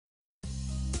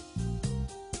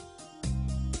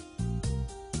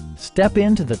Step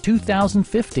into the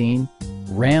 2015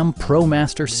 Ram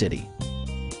ProMaster City.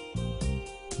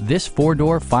 This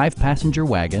four-door, five-passenger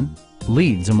wagon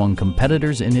leads among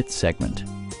competitors in its segment.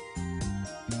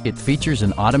 It features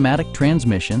an automatic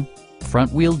transmission,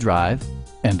 front-wheel drive,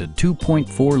 and a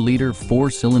 2.4-liter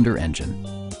four-cylinder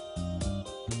engine.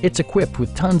 It's equipped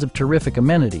with tons of terrific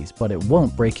amenities, but it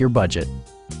won't break your budget,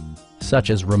 such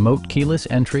as remote keyless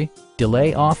entry,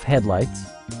 delay-off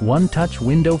headlights, one-touch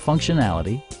window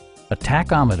functionality, a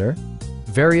tachometer,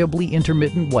 variably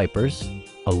intermittent wipers,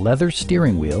 a leather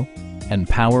steering wheel, and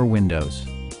power windows.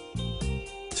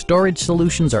 Storage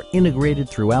solutions are integrated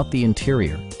throughout the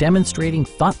interior, demonstrating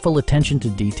thoughtful attention to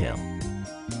detail.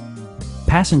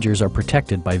 Passengers are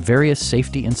protected by various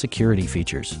safety and security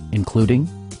features, including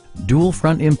dual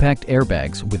front impact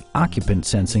airbags with occupant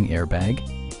sensing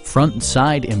airbag, front and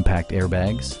side impact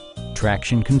airbags,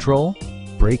 traction control,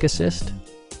 brake assist,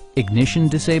 ignition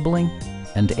disabling,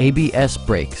 and ABS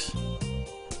brakes.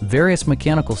 Various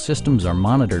mechanical systems are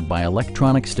monitored by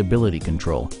electronic stability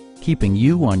control, keeping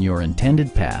you on your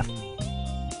intended path.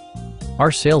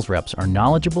 Our sales reps are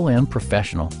knowledgeable and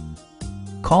professional.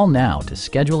 Call now to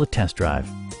schedule a test drive.